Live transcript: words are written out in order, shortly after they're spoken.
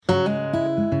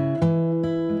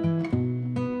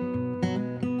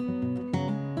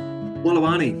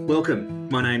Tawani, welcome.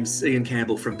 My name's Ian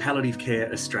Campbell from Palliative Care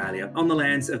Australia on the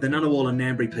lands of the Ngunnawal and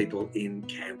Ngambri people in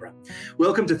Canberra.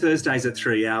 Welcome to Thursdays at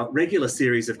 3, our regular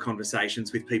series of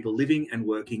conversations with people living and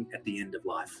working at the end of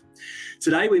life.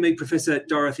 Today we meet Professor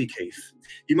Dorothy Keefe.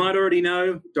 You might already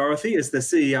know Dorothy as the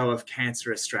CEO of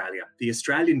Cancer Australia, the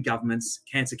Australian Government's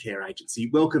cancer care agency.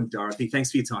 Welcome, Dorothy.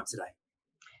 Thanks for your time today.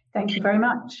 Thank you very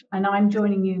much. And I'm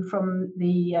joining you from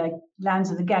the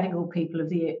lands of the Gadigal people of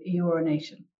the Eora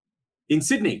Nation. In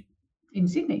Sydney? In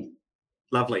Sydney.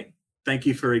 Lovely. Thank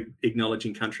you for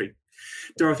acknowledging country.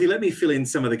 Dorothy, let me fill in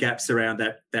some of the gaps around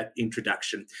that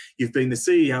introduction. You've been the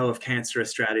CEO of Cancer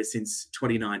Australia since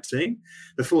 2019.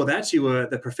 Before that, you were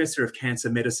the Professor of Cancer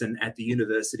Medicine at the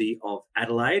University of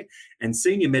Adelaide and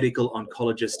Senior Medical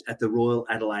Oncologist at the Royal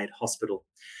Adelaide Hospital.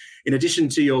 In addition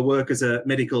to your work as a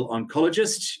medical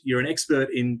oncologist, you're an expert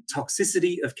in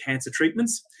toxicity of cancer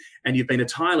treatments, and you've been a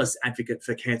tireless advocate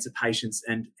for cancer patients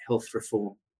and health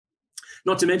reform.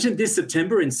 Not to mention, this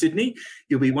September in Sydney,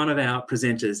 you'll be one of our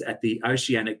presenters at the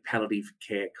Oceanic Palliative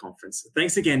Care Conference.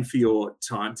 Thanks again for your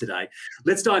time today.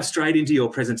 Let's dive straight into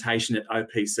your presentation at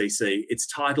OPCC. It's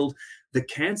titled The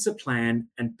Cancer Plan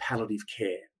and Palliative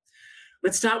Care.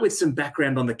 Let's start with some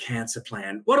background on the cancer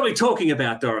plan. What are we talking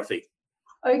about, Dorothy?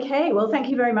 Okay, well, thank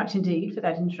you very much indeed for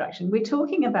that introduction. We're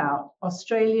talking about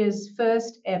Australia's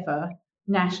first ever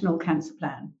national cancer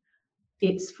plan.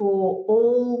 It's for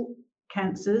all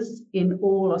cancers in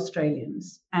all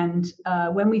Australians. And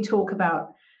when we talk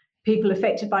about people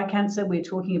affected by cancer, we're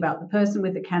talking about the person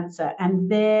with the cancer and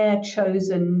their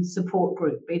chosen support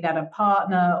group, be that a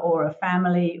partner or a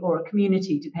family or a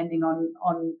community, depending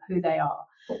on who they are.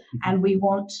 Mm-hmm. And we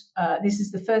want, this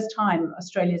is the first time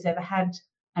Australia's ever had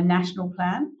a national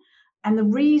plan. And the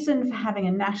reason for having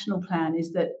a national plan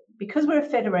is that because we're a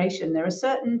federation, there are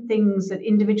certain things that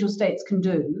individual states can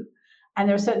do, and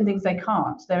there are certain things they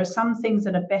can't. There are some things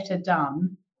that are better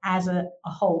done as a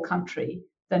whole country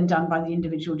than done by the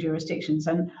individual jurisdictions.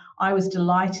 And I was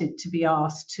delighted to be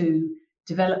asked to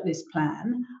develop this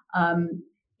plan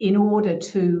in order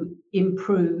to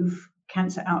improve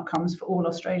cancer outcomes for all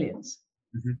Australians.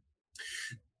 Mm-hmm.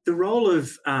 The role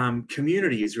of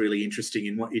community is really interesting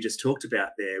in what you just talked about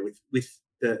there with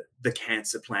the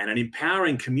cancer plan and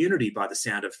empowering community by the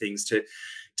sound of things to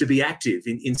be active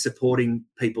in supporting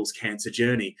people's cancer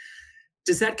journey.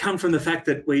 Does that come from the fact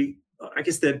that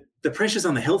the pressures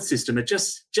on the health system are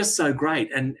just so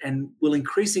great and will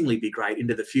increasingly be great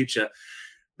into the future?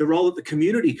 The role that the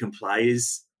community can play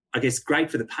is, I guess, great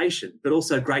for the patient, but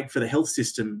also great for the health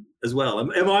system as well.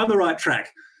 Am I on the right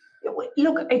track?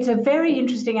 Look, it's a very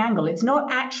interesting angle. It's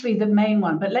not actually the main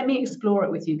one, but let me explore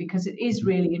it with you because it is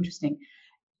really interesting.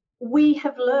 We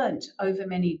have learned over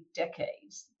many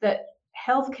decades that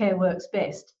healthcare works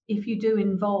best if you do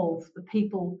involve the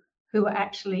people who are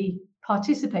actually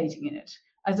participating in it,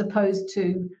 as opposed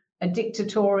to a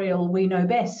dictatorial, we know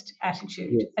best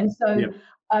attitude. Yeah. And so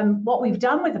what we've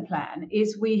done with the plan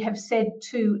is we have said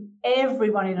to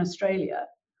everyone in Australia,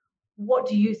 what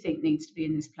do you think needs to be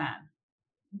in this plan?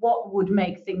 What would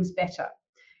make things better?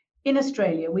 In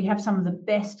Australia, we have some of the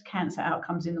best cancer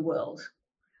outcomes in the world.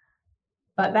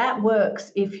 But that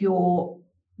works if you're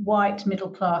white, middle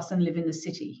class and live in the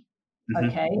city,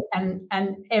 okay? Mm-hmm.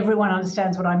 And everyone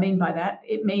understands what I mean by that.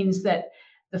 It means that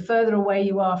the further away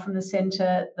you are from the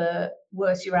centre, the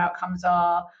worse your outcomes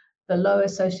are. The lower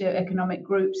socioeconomic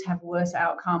groups have worse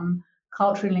outcome.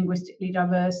 Culturally, linguistically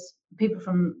diverse people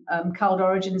from culled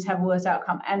origins have worse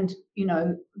outcome. And, you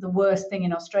know, the worst thing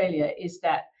in Australia is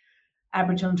that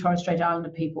Aboriginal and Torres Strait Islander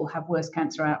people have worse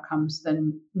cancer outcomes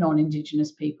than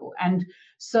non-Indigenous people. And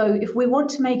so if we want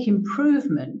to make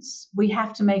improvements, we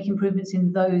have to make improvements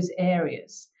in those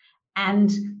areas.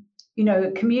 And, you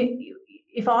know,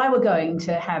 if I were going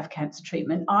to have cancer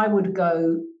treatment, I would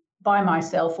go by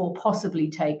myself or possibly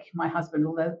take my husband,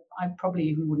 although I probably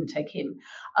even wouldn't take him.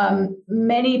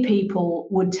 Many people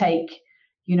would take,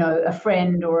 you know, a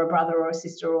friend or a brother or a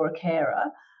sister or a carer.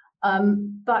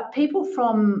 But people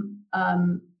from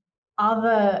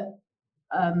other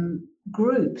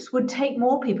groups would take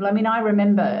more people. I mean, I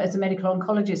remember as a medical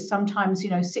oncologist, sometimes, you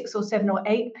know, 6 or 7 or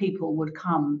 8 people would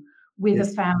come with a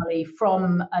family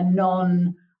from a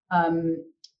non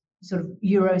sort of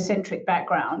Eurocentric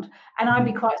background, and I'd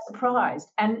be quite surprised.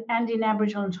 And in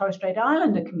Aboriginal and Torres Strait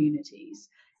Islander communities,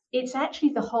 it's actually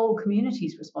the whole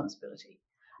community's responsibility.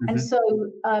 Mm-hmm. And so,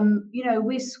 you know,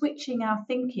 we're switching our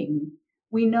thinking.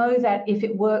 We know that if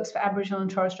it works for Aboriginal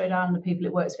and Torres Strait Islander people,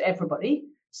 it works for everybody.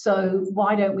 So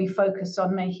why don't we focus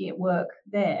on making it work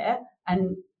there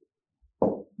and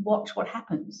watch what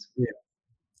happens? Yeah.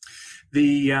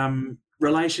 The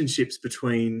relationships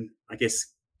between, I guess,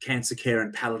 cancer care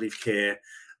and palliative care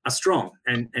are strong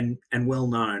and well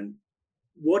known.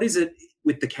 What is it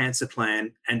with the cancer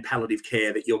plan and palliative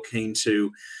care that you're keen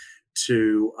to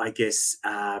I guess,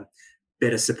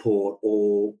 better support,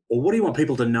 or what do you want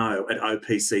people to know at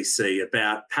OPCC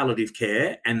about palliative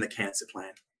care and the cancer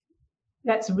plan?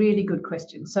 That's a really good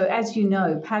question. So as you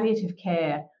know, palliative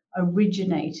care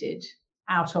originated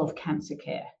out of cancer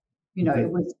care. You know,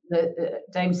 it was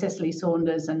Dame Cecily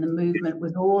Saunders, and the movement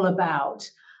was all about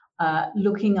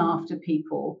looking after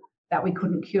people that we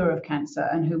couldn't cure of cancer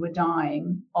and who were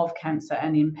dying of cancer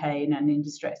and in pain and in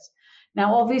distress.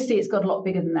 Now, obviously, it's got a lot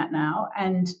bigger than that now,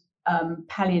 and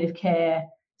palliative care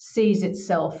sees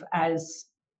itself as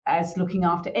looking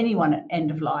after anyone at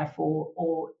end of life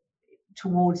or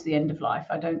towards the end of life.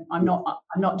 I'm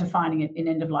not defining it in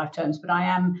end of life terms, but I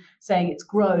am saying it's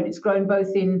grown. It's grown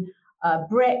both in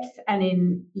breadth and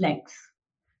in length.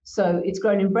 So it's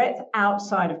grown in breadth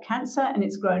outside of cancer, and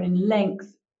it's grown in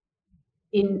length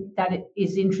in that it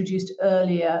is introduced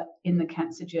earlier in the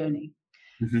cancer journey.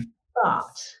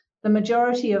 But the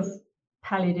majority of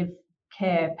palliative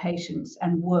care patients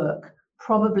and work,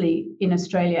 probably in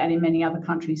Australia and in many other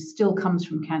countries, still comes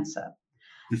from cancer.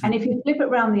 And if you flip it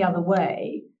around the other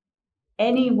way,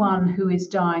 anyone who is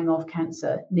dying of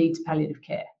cancer needs palliative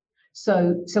care.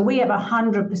 So we have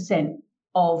 100%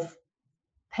 of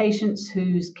patients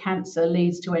whose cancer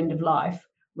leads to end of life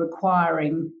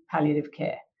requiring palliative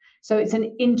care. So it's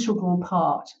an integral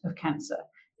part of cancer.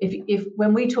 If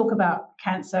when we talk about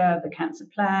cancer, the cancer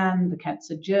plan, the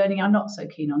cancer journey, I'm not so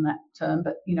keen on that term,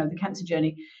 but you know, the cancer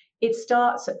journey, it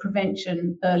starts at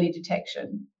prevention, early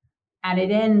detection, and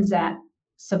it ends at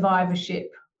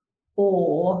survivorship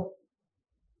or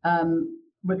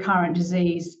recurrent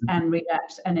disease and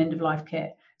relapse and end of life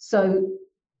care. So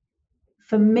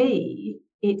for me,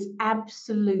 it's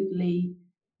absolutely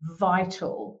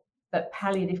vital that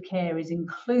palliative care is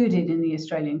included in the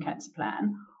Australian Cancer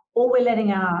Plan, or we're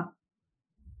letting our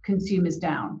consumers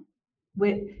down.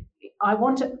 I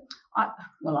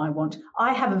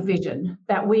have a vision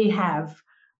that we have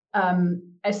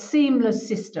a seamless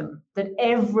system that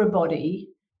everybody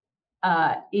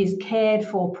is cared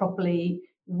for properly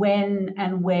when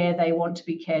and where they want to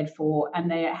be cared for,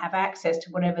 and they have access to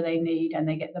whatever they need, and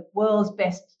they get the world's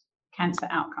best cancer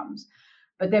outcomes.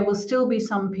 But there will still be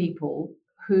some people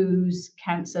whose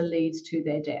cancer leads to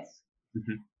their death.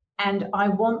 And I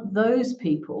want those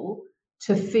people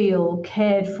to feel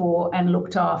cared for and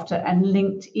looked after and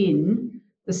linked in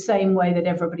the same way that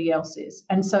everybody else is.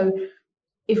 And so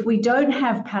if we don't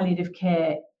have palliative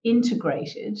care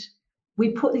integrated, we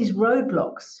put these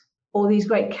roadblocks or these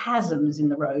great chasms in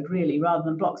the road, really, rather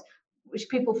than blocks, which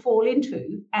people fall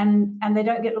into and they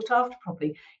don't get looked after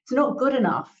properly. It's not good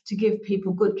enough to give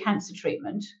people good cancer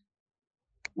treatment.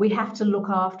 We have to look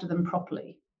after them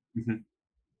properly.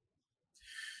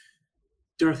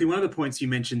 Dorothy, one of the points you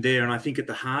mentioned there, and I think at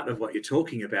the heart of what you're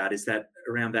talking about, is that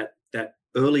around that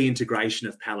early integration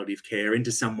of palliative care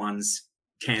into someone's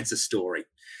cancer story.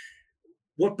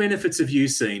 What benefits have you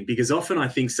seen? Because often I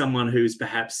think someone who's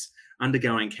perhaps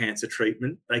undergoing cancer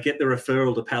treatment, they get the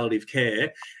referral to palliative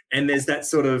care, and there's that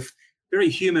sort of very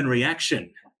human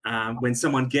reaction when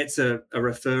someone gets a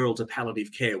referral to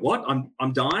palliative care. What?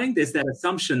 I'm dying? There's that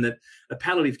assumption that a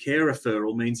palliative care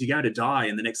referral means you're going to die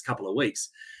in the next couple of weeks.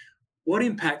 What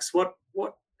impacts, what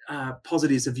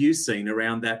positives have you seen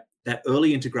around that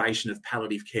early integration of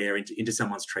palliative care into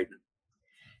someone's treatment?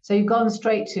 So you've gone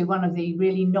straight to one of the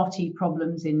really knotty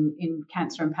problems in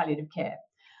cancer and palliative care.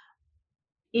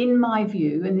 In my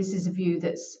view, and this is a view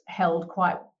that's held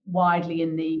quite widely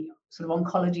in the sort of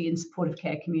oncology and supportive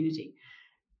care community,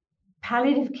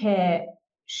 palliative care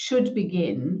should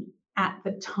begin at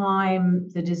the time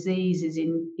the disease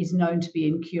is known to be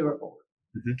incurable.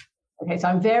 Okay, so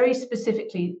I'm very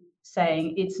specifically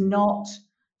saying it's not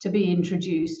to be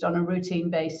introduced on a routine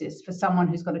basis for someone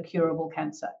who's got a curable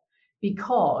cancer,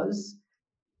 because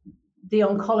the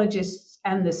oncologists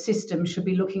and the system should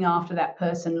be looking after that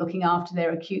person, looking after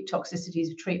their acute toxicities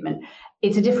of treatment.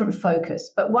 It's a different focus.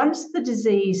 But once the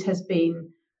disease has been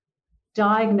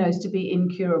diagnosed to be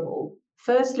incurable,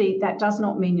 firstly, that does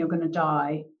not mean you're going to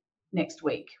die next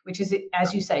week, which is,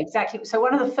 as you say, exactly. So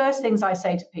one of the first things I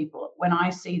say to people when I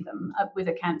see them with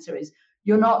a cancer is,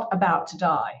 you're not about to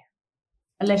die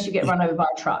unless you get run over by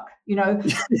a truck, you know.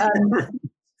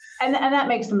 And that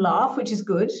makes them laugh, which is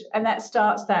good, and that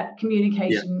starts that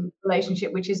communication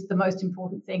relationship, which is the most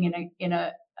important thing in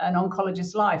an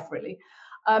oncologist's life, really.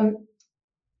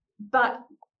 But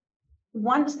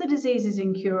once the disease is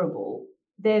incurable,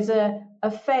 there's a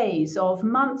phase of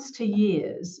months to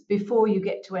years before you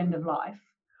get to end of life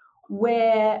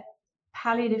where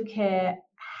palliative care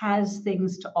has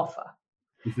things to offer.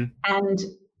 Mm-hmm. And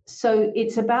so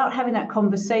it's about having that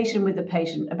conversation with the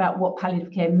patient about what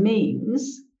palliative care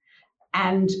means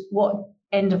and what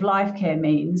end of life care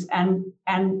means, and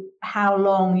how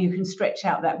long you can stretch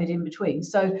out that bit in between.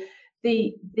 So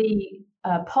the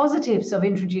positives of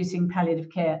introducing palliative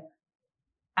care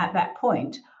at that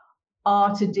point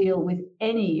are to deal with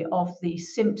any of the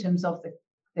symptoms of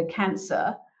the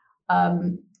cancer,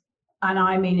 and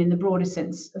I mean in the broadest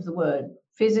sense of the word: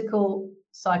 physical,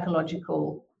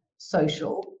 psychological,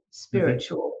 social,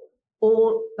 spiritual,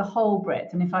 all, the whole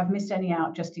breadth. And if I've missed any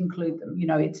out, just include them. You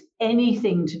know, it's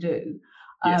anything to do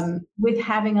with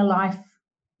having a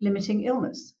life-limiting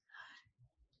illness.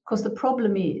 Of course, the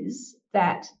problem is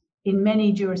that in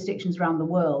many jurisdictions around the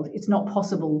world, it's not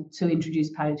possible to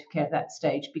introduce palliative care at that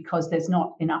stage because there's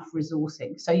not enough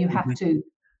resourcing. So you have to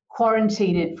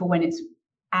quarantine it for when it's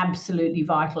absolutely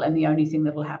vital and the only thing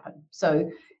that will happen. So,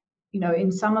 you know,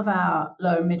 in some of our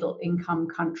low and middle income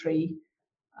country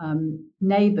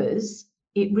neighbours,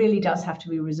 it really does have to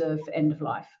be reserved for end of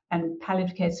life. And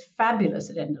palliative care is fabulous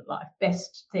at end of life,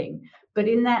 best thing. But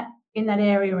in that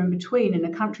area in between, in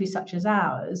a country such as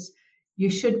ours, you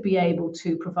should be able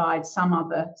to provide some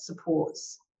other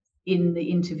supports in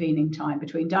the intervening time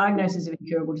between diagnosis of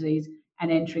incurable disease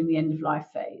and entering the end of life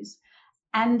phase.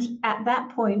 And at that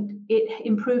point, it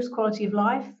improves quality of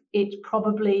life. It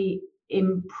probably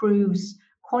improves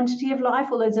quantity of life,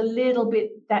 although there's a little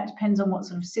bit, that depends on what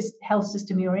sort of health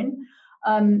system you're in.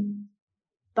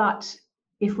 But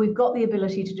if we've got the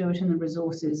ability to do it and the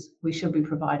resources, we should be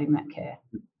providing that care.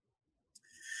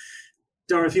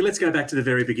 Dorothy, let's go back to the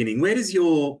very beginning. Where does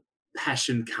your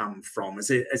passion come from?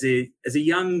 As a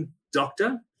young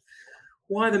doctor,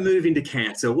 why the move into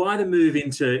cancer? Why the move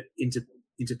into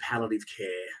palliative care?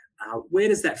 Where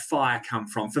does that fire come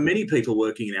from? For many people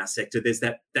working in our sector, there's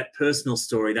that personal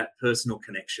story, that personal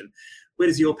connection. Where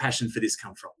does your passion for this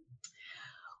come from?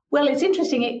 Well, it's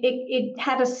interesting. It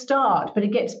had a start, but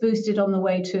it gets boosted on the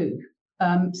way too.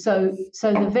 So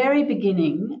the very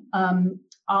beginning,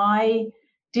 I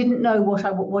didn't know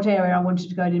what area I wanted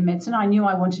to go in medicine. I knew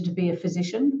I wanted to be a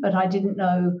physician, but I didn't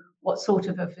know what sort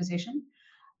of a physician.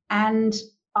 And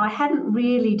I hadn't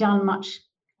really done much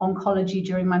oncology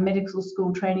during my medical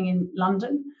school training in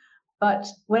London. But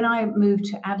when I moved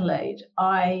to Adelaide,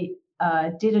 I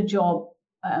did a job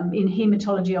in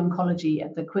haematology oncology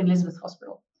at the Queen Elizabeth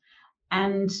Hospital.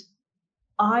 And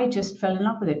I just fell in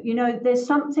love with it. You know, there's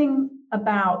something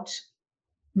about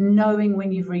knowing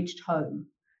when you've reached home.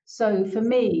 So for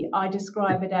me, I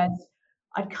describe it as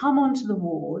I'd come onto the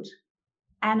ward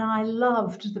and I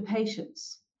loved the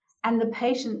patients, and the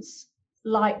patients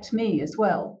liked me as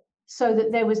well, so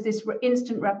that there was this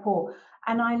instant rapport.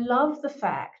 And I love the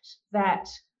fact that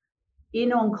in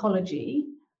oncology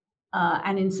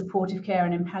and in supportive care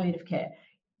and in palliative care,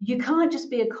 you can't just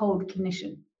be a cold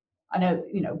clinician. I know,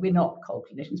 you know, we're not cold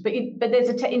clinicians, but there's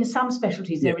in some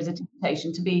specialties there is a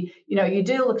temptation to be, you know, you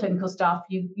do all the clinical stuff,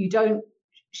 you don't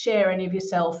share any of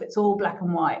yourself, it's all black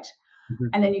and white,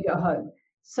 and then you go home.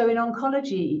 So in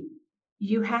oncology,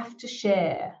 you have to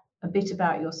share a bit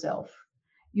about yourself.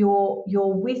 You're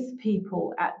with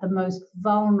people at the most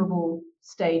vulnerable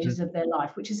stages of their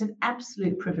life, which is an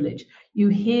absolute privilege. You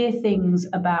hear things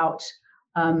about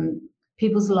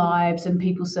people's lives and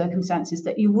people's circumstances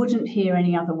that you wouldn't hear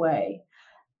any other way.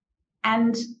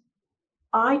 And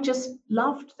I just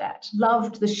loved that,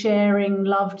 loved the sharing,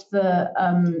 loved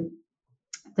the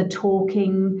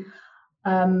talking,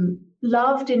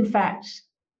 loved, in fact,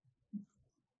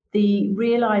 the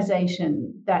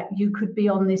realization that you could be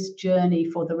on this journey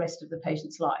for the rest of the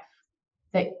patient's life,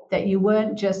 that you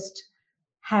weren't just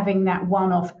having that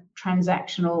one-off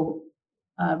transactional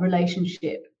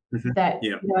relationship.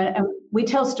 You know, and we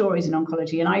tell stories in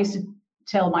oncology, and I used to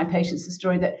tell my patients the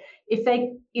story that if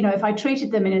they, you know, if I treated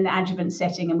them in an adjuvant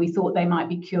setting and we thought they might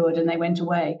be cured and they went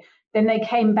away, then they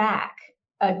came back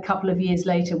a couple of years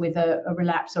later with a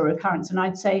relapse or recurrence, and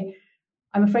I'd say,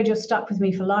 I'm afraid you're stuck with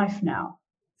me for life now,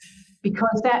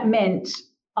 because that meant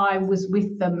I was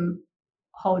with them,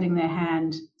 holding their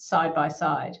hand side by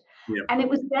side. And it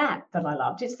was that I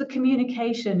loved. It's the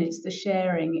communication, it's the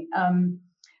sharing.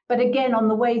 But again, on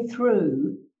the way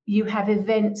through, you have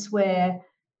events where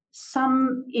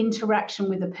some interaction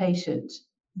with a patient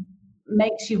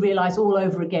makes you realize all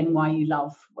over again why you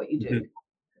love what you do.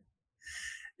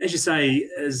 As you say,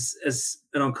 as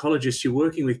an oncologist, you're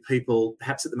working with people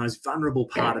perhaps at the most vulnerable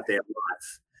part of their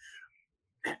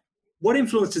life. What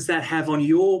influence does that have on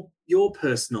your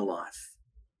personal life?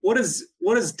 What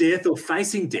does death or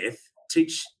facing death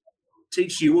teach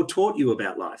you or taught you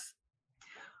about life?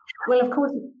 Well, of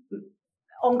course,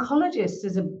 oncologists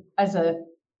as a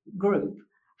group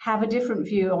have a different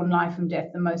view on life and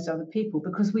death than most other people,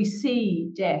 because we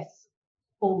see death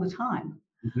all the time.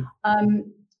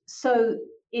 So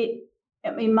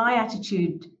my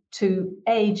attitude to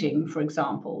aging, for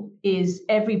example, is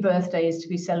every birthday is to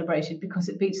be celebrated because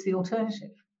it beats the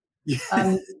alternative.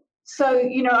 So,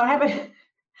 I have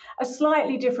a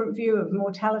slightly different view of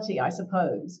mortality, I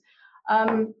suppose.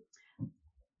 And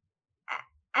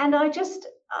I just,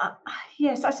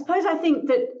 yes, I suppose I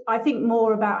think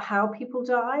more about how people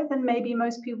die than maybe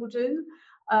most people do.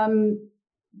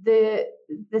 The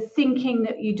thinking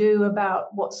that you do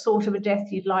about what sort of a death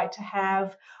you'd like to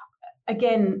have,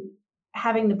 again,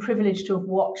 having the privilege to have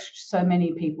watched so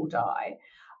many people die.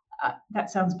 That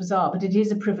sounds bizarre, but it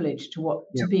is a privilege to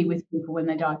be with people when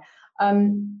they die.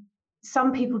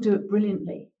 Some people do it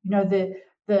brilliantly.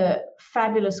 The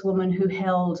fabulous woman who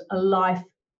held a life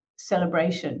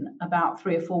celebration about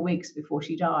 3 or 4 weeks before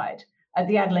she died at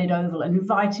the Adelaide Oval and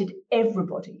invited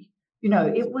everybody.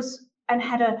 It was, and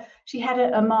she had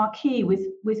a marquee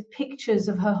with pictures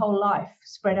of her whole life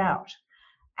spread out,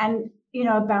 and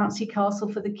a bouncy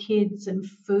castle for the kids and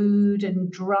food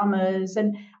and drummers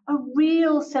and a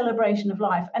real celebration of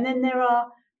life. And then there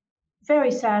are, very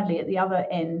sadly, at the other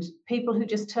end, people who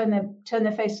just turn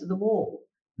their face to the wall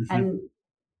and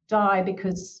die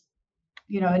because,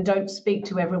 and don't speak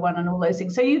to everyone and all those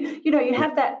things. So you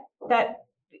have that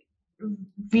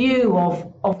view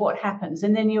of what happens,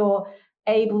 and then you're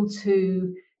able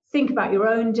to think about your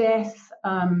own death.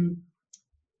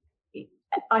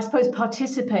 I suppose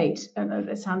participate, and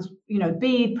it sounds,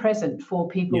 be present for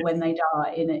people when they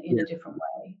die in a different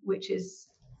way, which is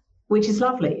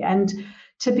lovely. And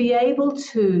to be able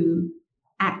to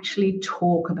actually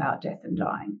talk about death and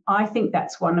dying, I think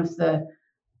that's one of the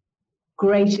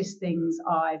greatest things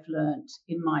I've learned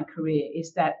in my career,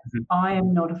 is that I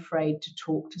am not afraid to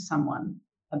talk to someone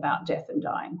about death and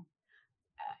dying.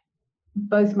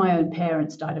 Both my own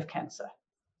parents died of cancer,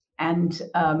 and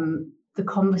the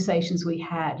conversations we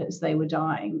had as they were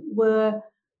dying were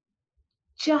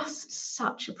just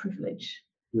such a privilege.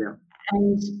 Yeah.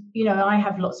 And, I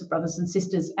have lots of brothers and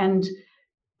sisters, and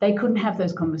they couldn't have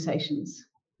those conversations.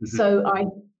 So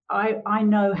I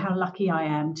know how lucky I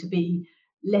am to be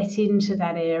let into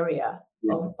that area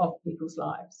of people's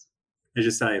lives. As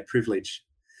you say, a privilege.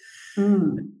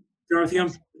 Dorothy,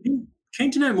 I'm keen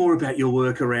to know more about your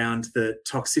work around the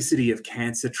toxicity of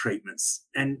cancer treatments.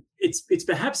 And it's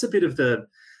perhaps a bit of the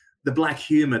black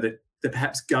humour that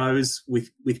perhaps goes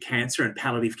with cancer and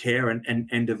palliative care and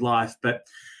end of life. But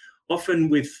often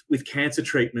with cancer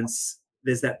treatments,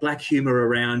 there's that black humour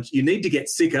around, you need to get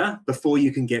sicker before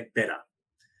you can get better.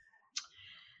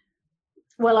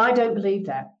 Well, I don't believe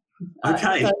that.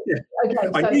 Okay.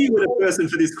 I knew you were the person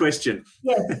for this question.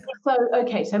 Yes.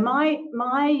 So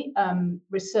my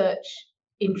research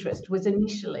interest was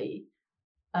initially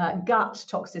gut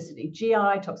toxicity,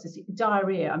 GI toxicity,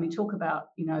 diarrhea. I mean, talk about,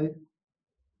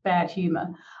 bad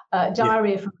humour,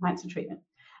 diarrhea from cancer treatment.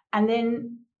 And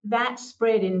then that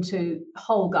spread into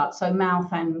whole gut, so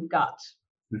mouth and gut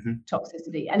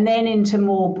toxicity, and then into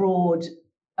more broad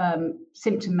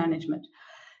symptom management.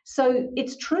 So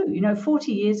it's true,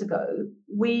 40 years ago,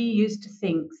 we used to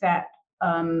think that,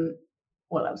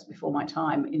 well, that was before my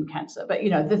time in cancer, but,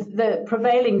 the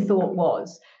prevailing thought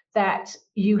was that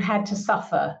you had to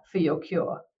suffer for your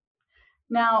cure.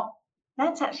 Now,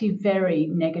 that's actually a very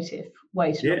negative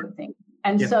way to look at things.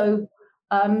 And so,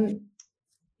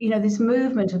 this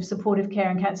movement of supportive care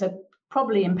in cancer,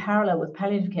 probably in parallel with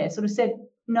palliative care, sort of said,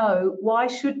 no, why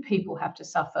should people have to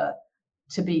suffer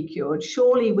to be cured?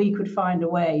 Surely we could find a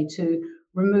way to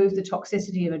remove the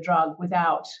toxicity of a drug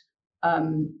without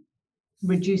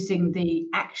reducing the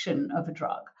action of a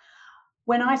drug.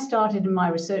 When I started in my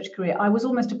research career, I was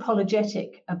almost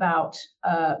apologetic about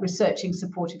researching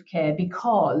supportive care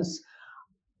because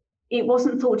it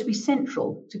wasn't thought to be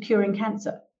central to curing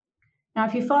cancer. Now,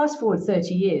 if you fast forward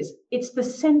 30 years, it's the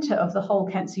center of the whole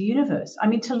cancer universe. I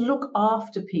mean, to look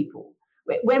after people.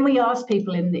 When we asked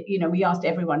people we asked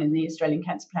everyone in the Australian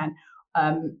Cancer Plan,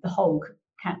 the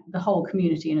whole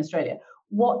community in Australia,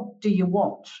 what do you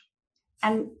want?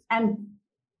 And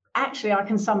actually, I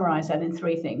can summarize that in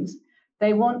 3 things.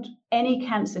 They want any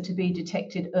cancer to be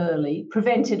detected early,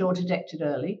 prevented or detected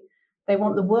early. They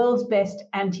want the world's best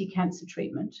anti-cancer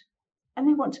treatment, and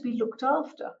they want to be looked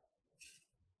after.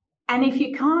 And if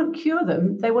you can't cure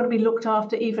them, they want to be looked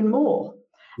after even more.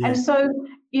 Yeah. And so,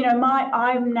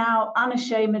 I'm now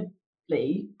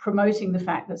unashamedly promoting the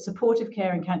fact that supportive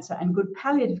care in cancer and good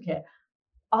palliative care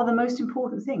are the most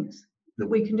important things that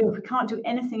we can do. If we can't do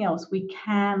anything else, we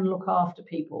can look after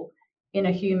people in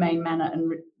a humane manner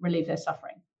and relieve their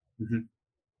suffering.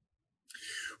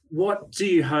 What do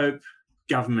you hope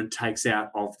government takes out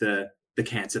of the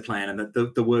cancer plan and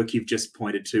the work you've just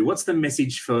pointed to? What's the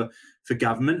message for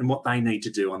government and what they need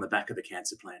to do on the back of the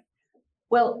cancer plan?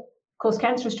 Well, of course,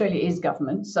 Cancer Australia is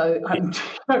government, so I'm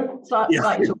slightly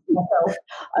talking to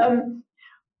myself.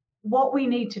 What we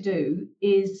need to do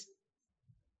is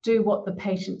do what the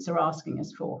patients are asking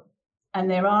us for, and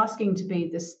they're asking to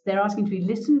be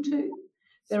listened to.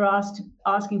 They're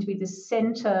asking to be the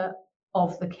centre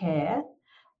of the care,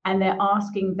 and they're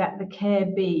asking that the care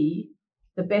be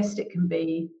the best it can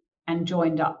be and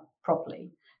joined up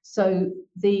properly. So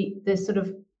the sort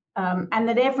of and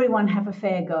that everyone have a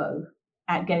fair go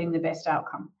at getting the best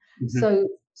outcome. Mm-hmm.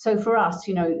 So for us,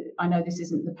 I know this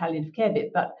isn't the palliative care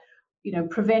bit, but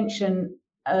prevention,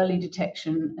 early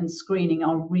detection and screening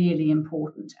are really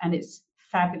important, and it's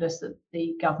fabulous that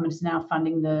the government is now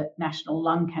funding the National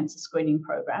Lung Cancer Screening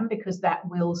Program, because that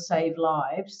will save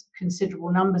lives,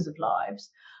 considerable numbers of lives,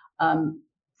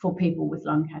 for people with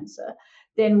lung cancer.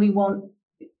 Then we want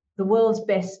the world's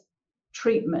best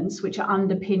treatments, which are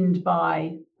underpinned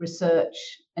by research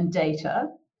and data.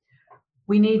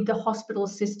 We need the hospital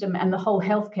system and the whole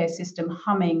healthcare system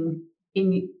humming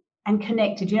in and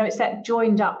connected. It's that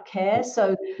joined up care.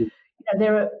 So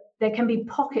there can be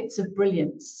pockets of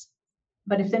brilliance,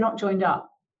 but if they're not joined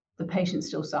up, the patient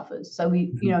still suffers. So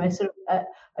there's sort of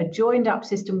a joined up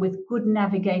system with good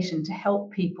navigation to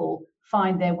help people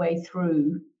find their way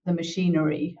through the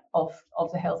machinery of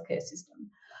the healthcare system.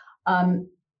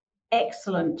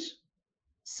 Excellent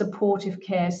supportive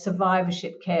care,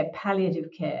 survivorship care, palliative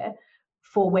care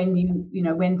for when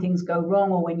when things go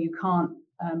wrong or when you can't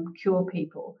cure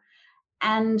people,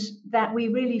 and that we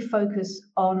really focus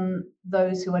on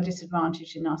those who are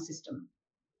disadvantaged in our system.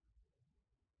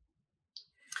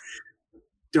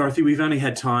 Dorothy, we've only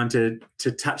had time to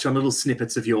touch on little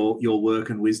snippets of your work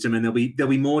and wisdom, and there'll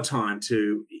be more time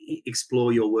to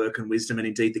explore your work and wisdom, and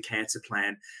indeed the cancer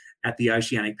plan, at the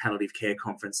Oceanic Palliative Care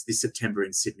Conference this September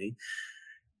in Sydney.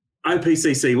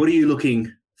 OPCC, what are you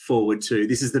looking forward to?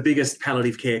 This is the biggest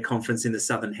palliative care conference in the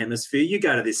Southern Hemisphere. You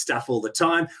go to this stuff all the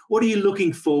time. What are you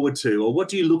looking forward to, or what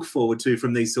do you look forward to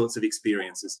from these sorts of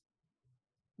experiences?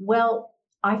 Well,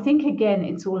 I think, again,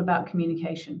 it's all about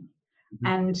communication. Mm-hmm.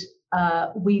 And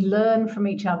we learn from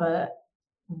each other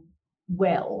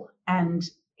well, and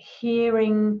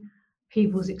hearing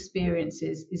people's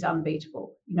experiences is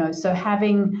unbeatable. So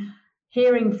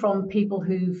hearing from people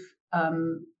who've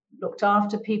looked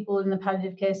after people in the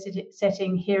palliative care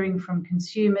setting, hearing from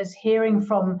consumers, hearing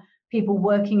from people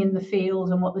working in the field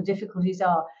and what the difficulties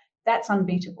are, that's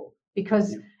unbeatable.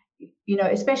 Because,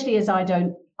 especially as I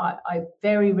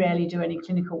very rarely do any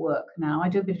clinical work now. I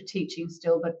do a bit of teaching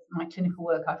still, but my clinical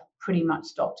work I've pretty much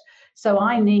stopped. So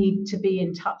I need to be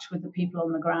in touch with the people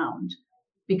on the ground,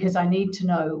 because I need to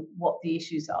know what the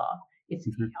issues are.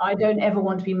 I don't ever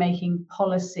want to be making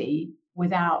policy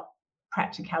without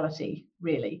practicality,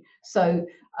 really. So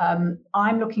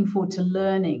I'm looking forward to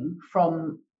learning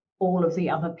from all of the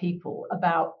other people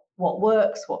about what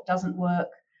works, what doesn't work,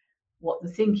 what the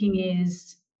thinking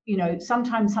is.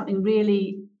 Sometimes something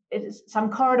really,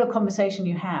 some corridor conversation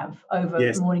you have over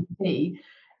morning tea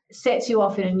sets you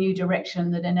off in a new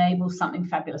direction that enables something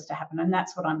fabulous to happen. And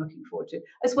that's what I'm looking forward to,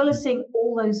 as well as seeing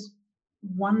all those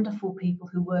wonderful people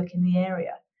who work in the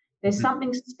area. There's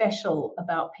something special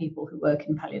about people who work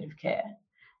in palliative care.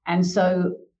 And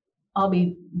so I'll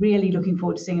be really looking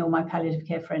forward to seeing all my palliative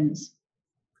care friends.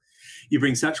 You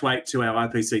bring such weight to our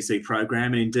OPCC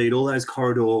program, and indeed all those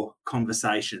corridor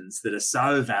conversations that are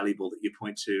so valuable that you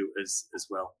point to as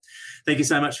well. Thank you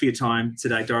so much for your time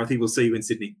today, Dorothy. We'll see you in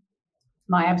Sydney.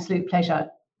 My absolute pleasure.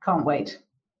 Can't wait.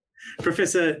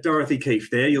 Professor Dorothy Keefe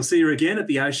there. You'll see her again at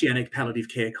the Oceanic Palliative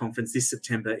Care Conference this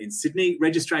September in Sydney.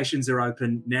 Registrations are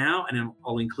open now, and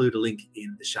I'll include a link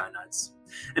in the show notes.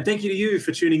 And thank you to you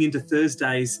for tuning into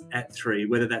Thursdays at 3,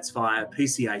 whether that's via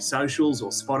PCA socials or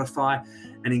Spotify,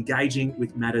 and engaging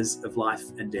with matters of life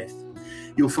and death.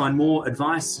 You'll find more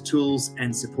advice, tools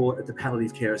and support at the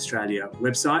Palliative Care Australia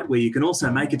website, where you can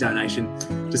also make a donation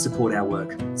to support our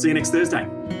work. See you next Thursday.